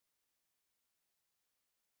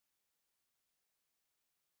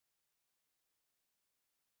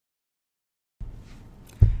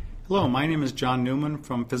Hello, my name is John Newman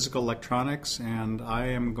from Physical Electronics, and I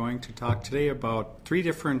am going to talk today about three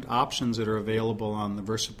different options that are available on the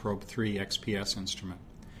VersaProbe 3 XPS instrument.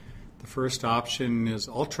 The first option is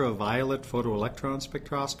Ultraviolet Photoelectron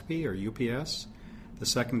Spectroscopy, or UPS. The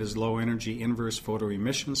second is Low Energy Inverse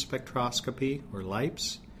Photoemission Spectroscopy, or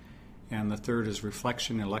LEIPS. And the third is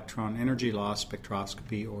Reflection Electron Energy Loss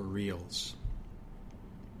Spectroscopy, or REELS.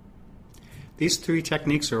 These three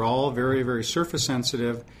techniques are all very, very surface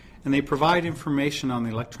sensitive, and they provide information on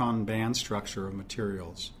the electron band structure of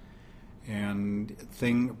materials. And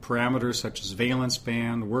parameters such as valence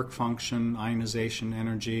band, work function, ionization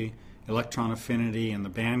energy, electron affinity, and the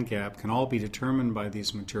band gap can all be determined by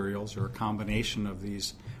these materials, or a combination of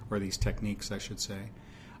these, or these techniques, I should say.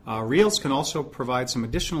 REELS can also provide some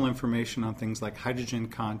additional information on things like hydrogen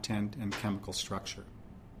content and chemical structure.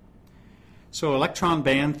 So, electron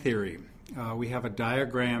band theory. We have a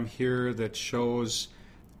diagram here that shows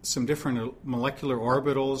some different molecular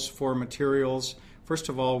orbitals for materials. First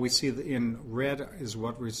of all, we see in red is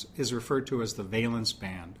what is referred to as the valence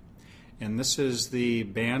band. And this is the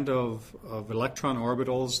band of electron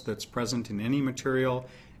orbitals that's present in any material,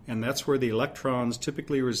 and that's where the electrons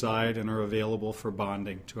typically reside and are available for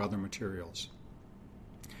bonding to other materials.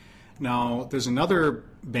 Now, there's another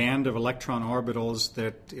band of electron orbitals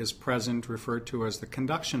that is present, referred to as the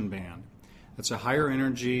conduction band. It's a higher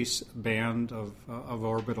energy band of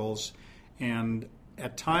orbitals, and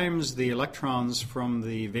at times the electrons from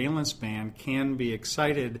the valence band can be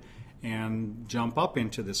excited and jump up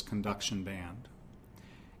into this conduction band.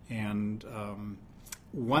 And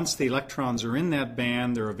once the electrons are in that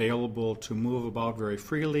band, they're available to move about very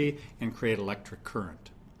freely and create electric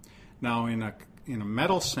current. Now, in a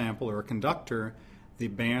metal sample or a conductor, the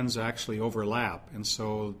bands actually overlap, and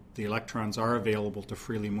so the electrons are available to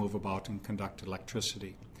freely move about and conduct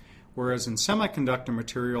electricity. Whereas in semiconductor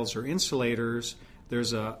materials or insulators,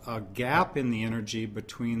 there's a gap in the energy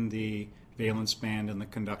between the valence band and the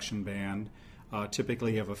conduction band,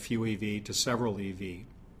 typically of a few eV to several eV.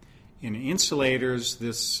 In insulators,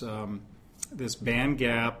 this band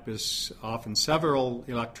gap is often several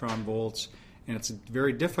electron volts, and it's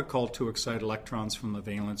very difficult to excite electrons from the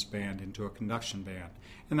valence band into a conduction band.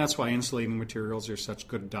 And that's why insulating materials are such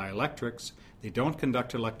good dielectrics. They don't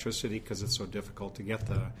conduct electricity because it's so difficult to get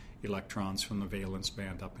the electrons from the valence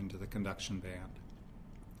band up into the conduction band.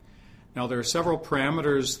 Now, there are several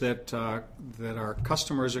parameters that our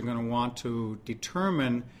customers are going to want to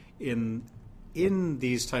determine in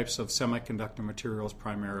these types of semiconductor materials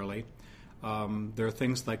primarily. There are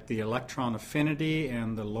things like the electron affinity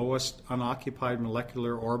and the lowest unoccupied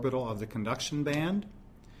molecular orbital of the conduction band.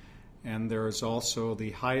 And there is also the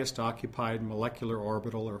highest occupied molecular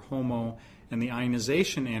orbital, or HOMO, and the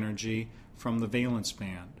ionization energy from the valence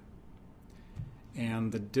band.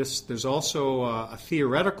 And there's also a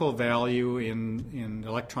theoretical value in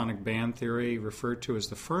electronic band theory referred to as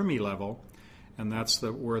the Fermi level, and that's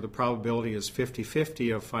where the probability is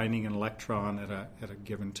 50-50 of finding an electron at a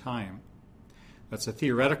given time. That's a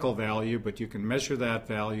theoretical value, but you can measure that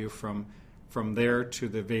value from there to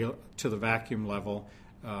the vacuum level,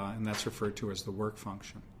 and that's referred to as the work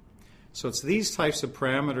function. So it's these types of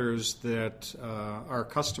parameters that our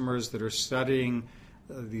customers that are studying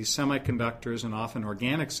these semiconductors, and often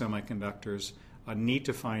organic semiconductors, need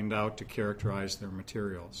to find out to characterize their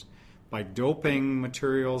materials. By doping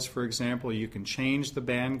materials, for example, you can change the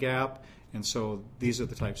band gap, and so these are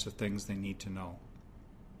the types of things they need to know.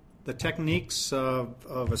 The techniques of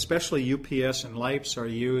especially UPS and LEIPS are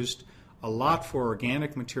used a lot for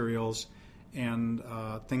organic materials, and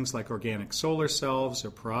things like organic solar cells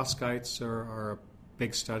or perovskites are a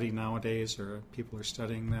big study nowadays, or people are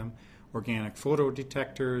studying them. Organic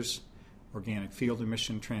photodetectors, organic field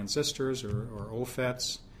emission transistors, or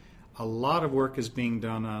OFETs. A lot of work is being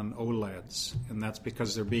done on OLEDs, and that's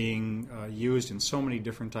because they're being used in so many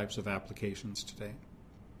different types of applications today.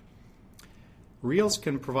 REELS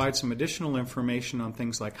can provide some additional information on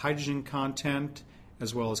things like hydrogen content,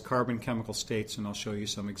 as well as carbon chemical states, and I'll show you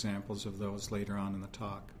some examples of those later on in the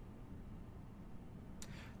talk.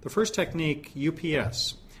 The first technique,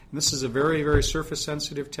 UPS. And this is a very, very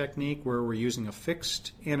surface-sensitive technique where we're using a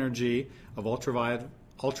fixed energy of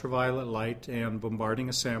ultraviolet light and bombarding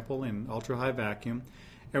a sample in ultra-high vacuum,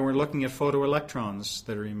 and we're looking at photoelectrons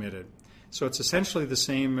that are emitted. So it's essentially the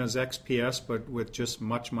same as XPS, but with just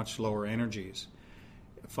much, much lower energies.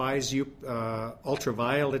 PHI's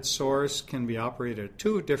ultraviolet source can be operated at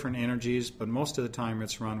two different energies, but most of the time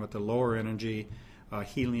it's run with the lower energy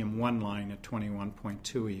helium-1 line at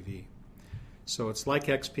 21.2 eV. So it's like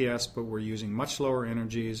XPS, but we're using much lower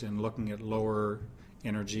energies and looking at lower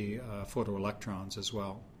energy photoelectrons as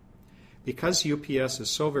well. Because UPS is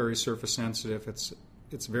so very surface sensitive,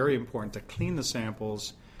 it's very important to clean the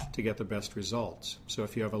samples to get the best results. So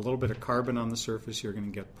if you have a little bit of carbon on the surface, you're going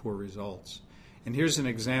to get poor results. And here's an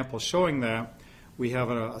example showing that. We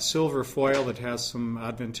have a silver foil that has some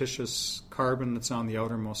adventitious carbon that's on the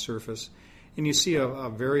outermost surface. And you see a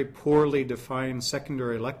very poorly defined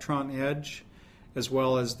secondary electron edge, as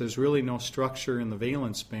well as there's really no structure in the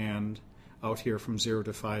valence band out here from 0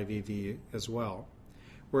 to 5 eV as well.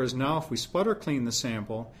 Whereas now if we sputter clean the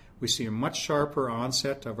sample, we see a much sharper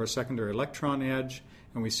onset of our secondary electron edge,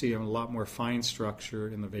 and we see a lot more fine structure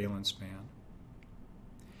in the valence band.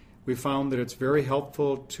 We found that it's very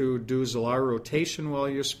helpful to do Zallar rotation while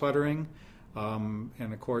you're sputtering, and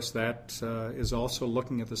of course that is also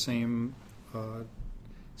looking at the same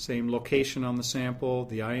location on the sample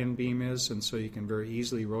the ion beam is, and so you can very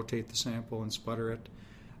easily rotate the sample and sputter it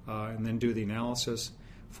and then do the analysis.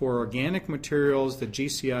 For organic materials, the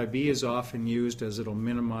GCIB is often used as it'll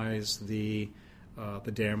minimize the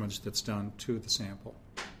damage that's done to the sample.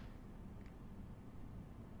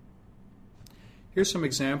 Here's some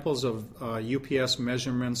examples of UPS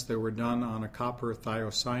measurements that were done on a copper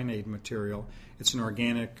thiocyanate material. It's an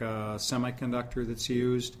organic semiconductor that's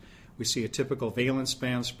used. We see a typical valence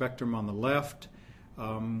band spectrum on the left.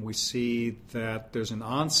 We see that there's an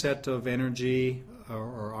onset of energy,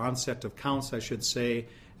 or onset of counts, I should say,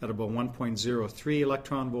 at about 1.03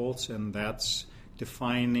 electron volts, and that's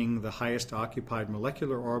defining the highest occupied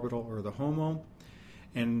molecular orbital, or the HOMO.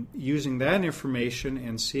 And using that information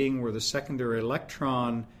and seeing where the secondary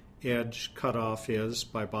electron edge cutoff is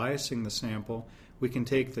by biasing the sample, we can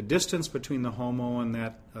take the distance between the HOMO and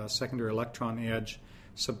that secondary electron edge,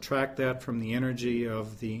 subtract that from the energy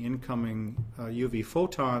of the incoming UV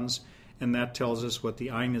photons, and that tells us what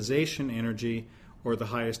the ionization energy or the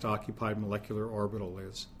highest occupied molecular orbital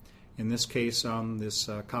is. In this case, on this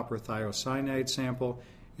copper thiocyanide sample,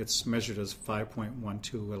 it's measured as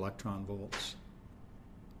 5.12 electron volts.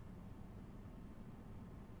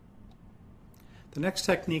 The next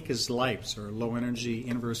technique is LEIPS, or low energy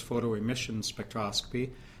inverse photoemission spectroscopy.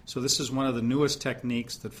 So this is one of the newest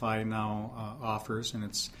techniques that PHI now offers, and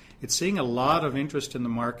it's seeing a lot of interest in the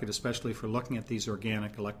market, especially for looking at these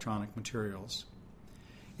organic electronic materials.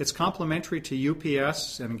 It's complementary to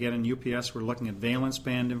UPS, and again in UPS we're looking at valence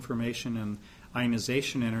band information and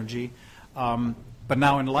ionization energy. But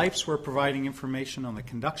now in LEIPS we're providing information on the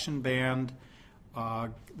conduction band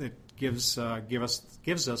that gives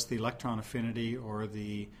us the electron affinity or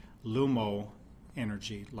the LUMO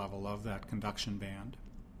energy level of that conduction band.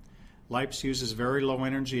 LEIPS uses very low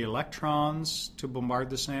energy electrons to bombard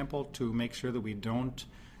the sample to make sure that we don't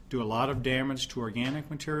do a lot of damage to organic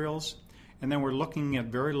materials. And then we're looking at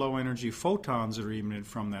very low energy photons that are emitted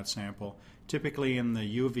from that sample, typically in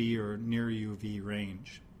the UV or near UV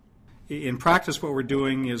range. In practice, what we're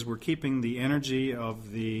doing is we're keeping the energy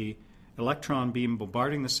of the electron beam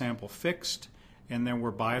bombarding the sample fixed, and then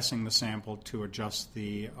we're biasing the sample to adjust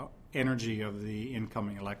the energy of the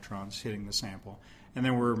incoming electrons hitting the sample. And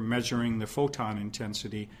then we're measuring the photon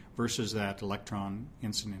intensity versus that electron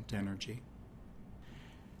incident energy.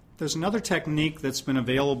 There's another technique that's been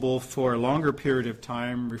available for a longer period of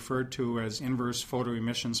time, referred to as inverse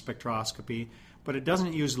photoemission spectroscopy, but it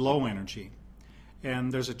doesn't use low energy.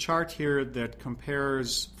 And there's a chart here that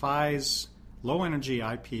compares PHI's low energy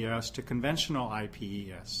IPS to conventional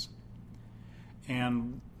IPES.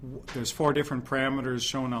 And there's 4 different parameters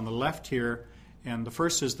shown on the left here, and the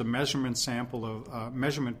first is the measurement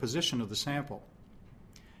measurement position of the sample.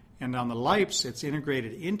 And on the LEIPS, it's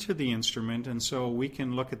integrated into the instrument, and so we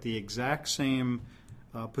can look at the exact same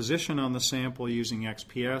position on the sample using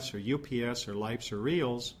XPS or UPS or LEIPS or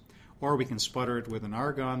REELS, or we can sputter it with an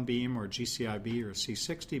argon beam or GCIB or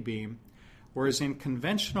C60 beam. Whereas in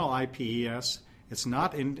conventional IPES, it's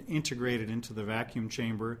not integrated into the vacuum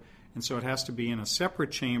chamber, and so it has to be in a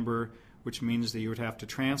separate chamber, which means that you would have to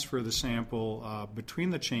transfer the sample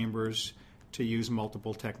between the chambers to use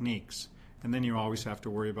multiple techniques. And then you always have to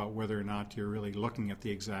worry about whether or not you're really looking at the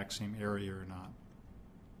exact same area or not.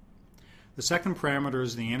 The second parameter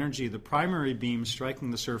is the energy of the primary beam striking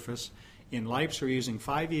the surface. In LEIPS, we're using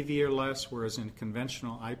 5 eV or less, whereas in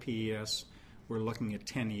conventional IPES, we're looking at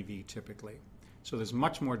 10 eV typically. So there's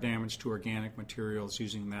much more damage to organic materials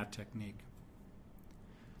using that technique.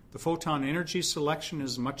 The photon energy selection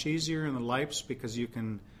is much easier in the LEIPS because you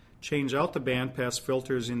can change out the bandpass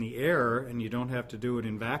filters in the air, and you don't have to do it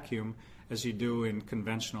in vacuum as you do in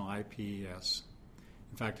conventional IPES.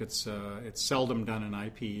 In fact, it's seldom done in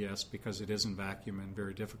IPES because it is in vacuum and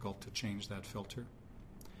very difficult to change that filter.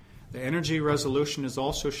 The energy resolution is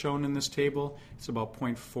also shown in this table. It's about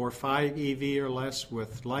 0.45 eV or less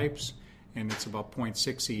with LEIPS, and it's about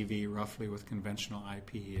 0.6 eV roughly with conventional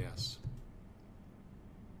IPES.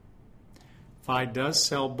 Phi does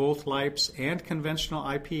sell both LEIPS and conventional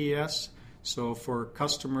IPES, so for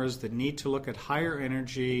customers that need to look at higher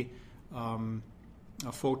energy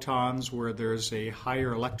photons where there's a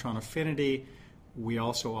higher electron affinity, we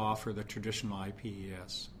also offer the traditional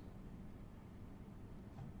IPES.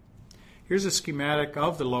 Here's a schematic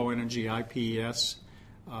of the low energy IPES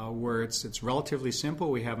where it's relatively simple.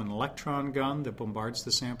 We have an electron gun that bombards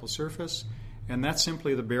the sample surface, and that's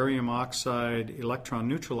simply the barium oxide electron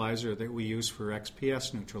neutralizer that we use for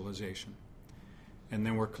XPS neutralization. And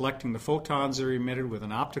then we're collecting the photons that are emitted with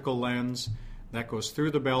an optical lens that goes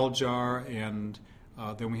through the bell jar, and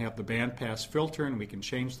then we have the bandpass filter, and we can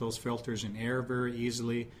change those filters in air very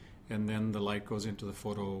easily, and then the light goes into the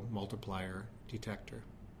photomultiplier detector.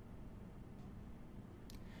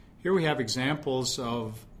 Here we have examples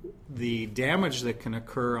of the damage that can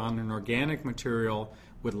occur on an organic material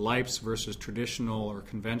with LEIPS versus traditional or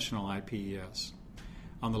conventional IPES.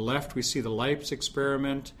 On the left we see the LEIPS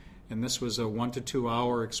experiment, and this was a 1 to 2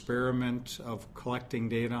 hour experiment of collecting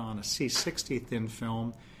data on a C60 thin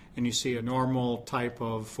film, and you see a normal type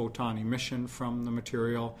of photon emission from the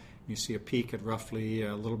material. You see a peak at roughly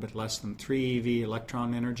a little bit less than 3 eV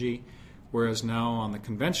electron energy, whereas now on the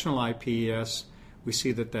conventional IPES we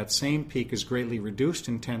see that that same peak is greatly reduced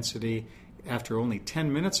intensity after only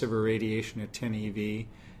 10 minutes of irradiation at 10 eV,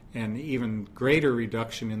 and even greater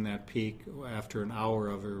reduction in that peak after an hour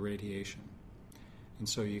of irradiation. And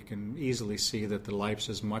so you can easily see that the LEIPS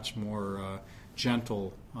is much more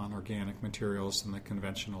gentle on organic materials than the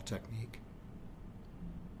conventional technique.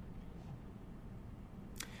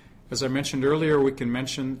 As I mentioned earlier, we can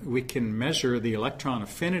measure the electron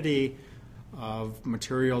affinity of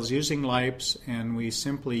materials using LEIPS, and we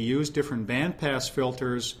simply use different bandpass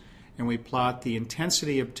filters, and we plot the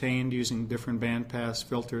intensity obtained using different bandpass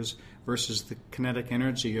filters versus the kinetic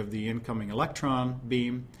energy of the incoming electron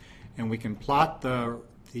beam, and we can plot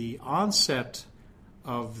the onset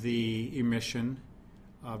of the emission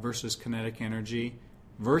versus kinetic energy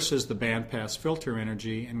versus the bandpass filter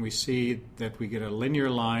energy, and we see that we get a linear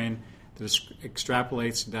line that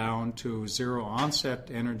extrapolates down to zero onset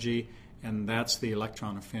energy, and that's the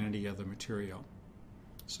electron affinity of the material.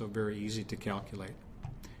 So very easy to calculate.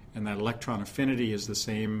 And that electron affinity is the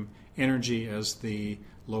same energy as the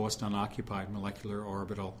lowest unoccupied molecular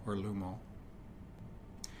orbital, or LUMO.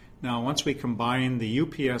 Now, once we combine the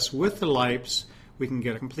UPS with the LEIPS, we can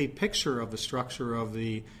get a complete picture of the structure of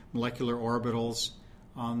the molecular orbitals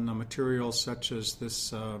on materials such as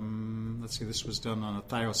this. Let's see, this was done on a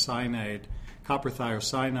thiocyanide, copper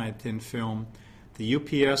thiocyanide thin film. The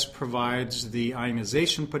UPS provides the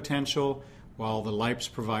ionization potential, while the LEIPS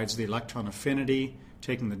provides the electron affinity.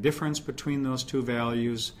 Taking the difference between those two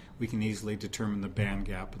values, we can easily determine the band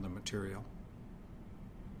gap in the material.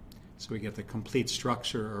 So we get the complete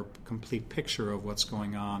structure or complete picture of what's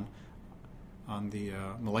going on the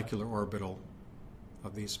molecular orbital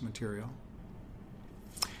of this material.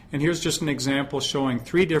 And here's just an example showing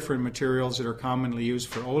 3 different materials that are commonly used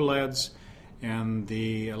for OLEDs, and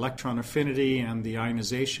the electron affinity and the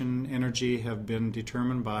ionization energy have been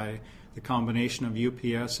determined by the combination of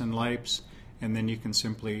UPS and LEIPS, and then you can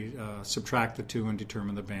simply subtract the two and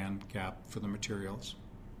determine the band gap for the materials.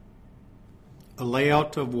 A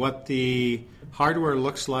layout of what the hardware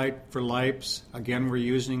looks like for LEIPS. Again, we're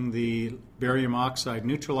using the barium oxide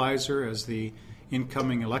neutralizer as the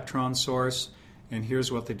incoming electron source, and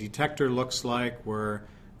here's what the detector looks like, where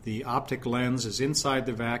the optic lens is inside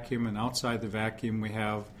the vacuum, and outside the vacuum we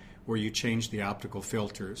have where you change the optical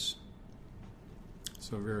filters.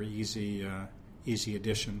 So a very easy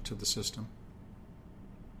addition to the system.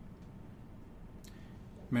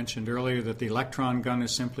 Mentioned earlier that the electron gun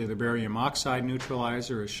is simply the barium oxide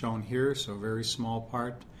neutralizer, as shown here, so a very small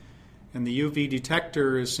part. And the UV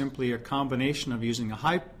detector is simply a combination of using a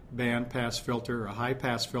high band pass filter, a high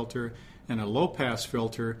pass filter, and a low pass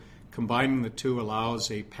filter. Combining the two allows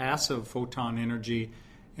a passive photon energy,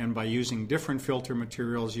 and by using different filter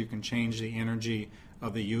materials you can change the energy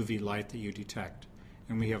of the UV light that you detect.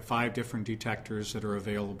 And we have 5 different detectors that are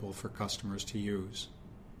available for customers to use.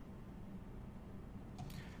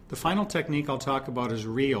 The final technique I'll talk about is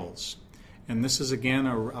REELS, and this is again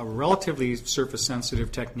a relatively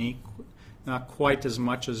surface-sensitive technique, not quite as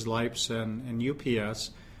much as LEIPS and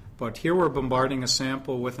UPS, but here we're bombarding a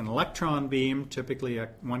sample with an electron beam, typically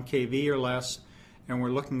at 1 kV or less, and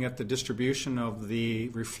we're looking at the distribution of the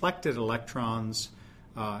reflected electrons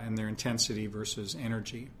and their intensity versus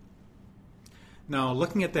energy. Now,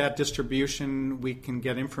 looking at that distribution, we can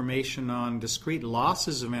get information on discrete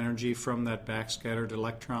losses of energy from that backscattered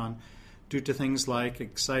electron, due to things like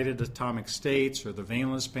excited atomic states or the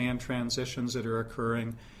valence band transitions that are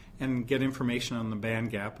occurring, and get information on the band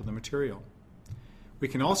gap of the material. We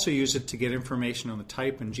can also use it to get information on the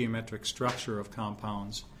type and geometric structure of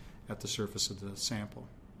compounds at the surface of the sample.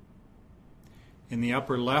 In the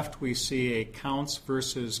upper left, we see a counts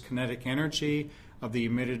versus kinetic energy of the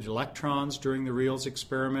emitted electrons during the REELS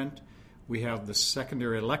experiment. We have the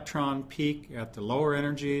secondary electron peak at the lower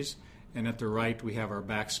energies, and at the right we have our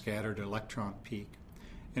backscattered electron peak.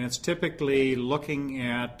 And it's typically looking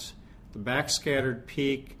at the backscattered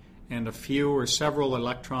peak and a few or several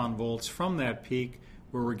electron volts from that peak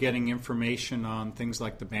where we're getting information on things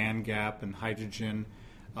like the band gap and hydrogen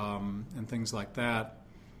and things like that.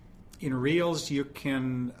 In REELS, you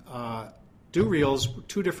can do REELS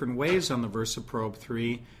two different ways on the VersaProbe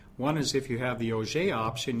 3. One is if you have the Auger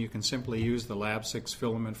option, you can simply use the Lab 6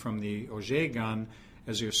 filament from the Auger gun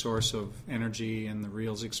as your source of energy in the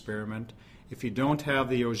REELS experiment. If you don't have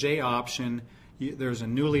the Auger option, there's a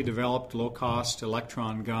newly developed low-cost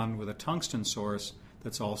electron gun with a tungsten source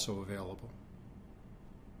that's also available.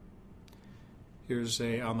 Here's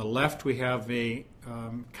on the left we have a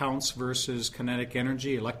counts versus kinetic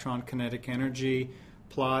energy, electron kinetic energy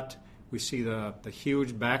plot. We see the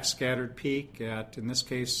huge backscattered peak at, in this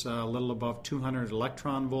case, a little above 200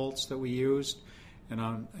 electron volts that we used.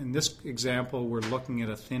 And in this example, we're looking at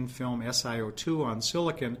a thin film SiO2 on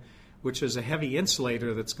silicon, which is a heavy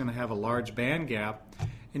insulator that's going to have a large band gap.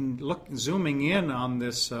 And zooming in on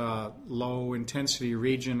this low intensity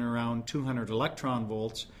region around 200 electron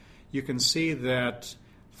volts, you can see that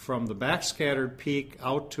from the backscattered peak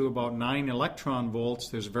out to about 9 electron volts,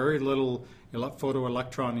 there's very little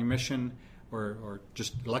photoelectron emission, or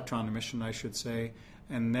just electron emission, I should say.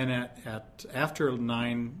 And then after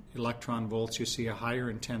 9 electron volts, you see a higher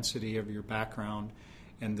intensity of your background.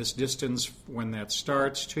 And this distance, when that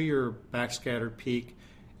starts to your backscattered peak,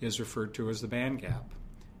 is referred to as the band gap.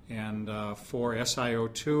 And for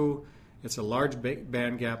SiO2, it's a large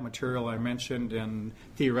band gap material I mentioned, and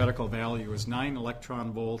theoretical value is 9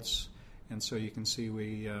 electron volts. And so you can see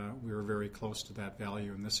we were very close to that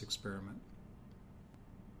value in this experiment.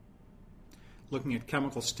 Looking at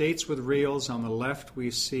chemical states with REELS, on the left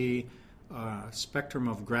we see a spectrum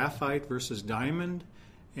of graphite versus diamond.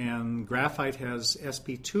 And graphite has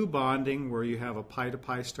sp2 bonding, where you have a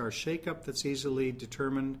pi-to-pi star shakeup that's easily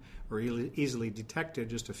determined or easily detected,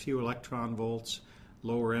 just a few electron volts,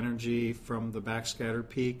 lower energy from the backscattered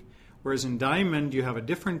peak. Whereas in diamond, you have a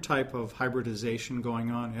different type of hybridization going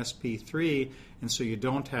on, sp3, and so you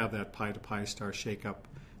don't have that pi-to-pi star shakeup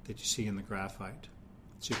that you see in the graphite.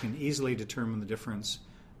 So you can easily determine the difference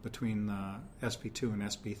between sp2 and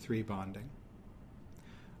sp3 bonding.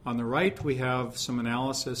 On the right, we have some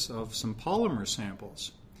analysis of some polymer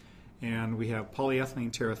samples. And we have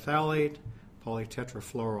polyethylene terephthalate,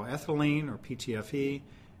 polytetrafluoroethylene, or PTFE,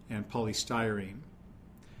 and polystyrene.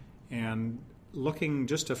 And looking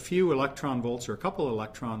just a few electron volts or a couple of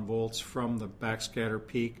electron volts from the backscatter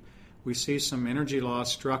peak, we see some energy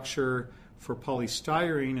loss structure for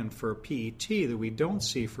polystyrene and for PET that we don't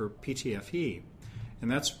see for PTFE. And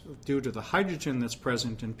that's due to the hydrogen that's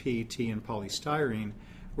present in PET and polystyrene,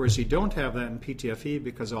 whereas you don't have that in PTFE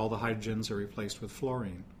because all the hydrogens are replaced with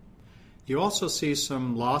fluorine. You also see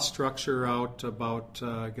some loss structure out about,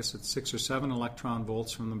 I guess it's 6 or 7 electron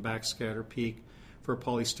volts from the backscatter peak for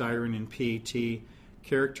polystyrene and PET,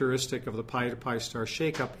 characteristic of the pi-to-pi star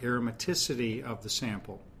shakeup aromaticity of the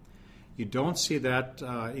sample. You don't see that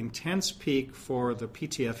intense peak for the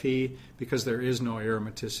PTFE because there is no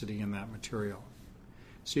aromaticity in that material.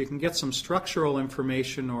 So you can get some structural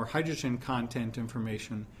information or hydrogen content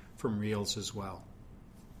information from REELS as well.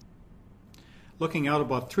 Looking out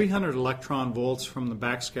about 300 electron volts from the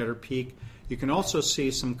backscatter peak, you can also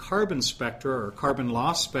see some carbon spectra or carbon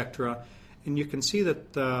loss spectra, and you can see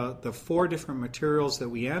that the 4 different materials that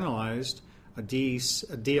we analyzed, a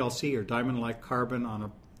DLC or diamond-like carbon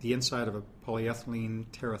on the inside of a polyethylene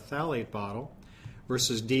terephthalate bottle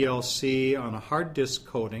versus DLC on a hard disk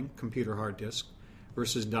coating, computer hard disk,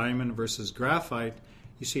 versus diamond versus graphite,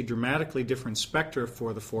 you see dramatically different spectra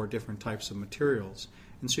for the 4 different types of materials.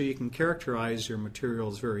 And so you can characterize your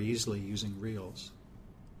materials very easily using REELS.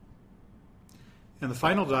 And the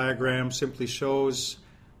final diagram simply shows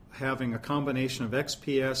having a combination of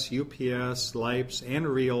XPS, UPS, LEIPS, and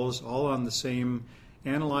REELS all on the same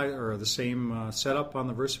analyzer or the same setup on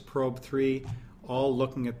the VersaProbe 3, all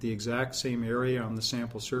looking at the exact same area on the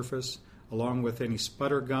sample surface, along with any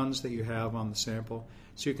sputter guns that you have on the sample.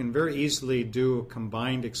 So you can very easily do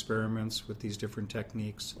combined experiments with these different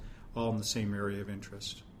techniques, all in the same area of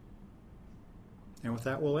interest. And with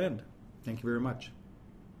that, we'll end. Thank you very much.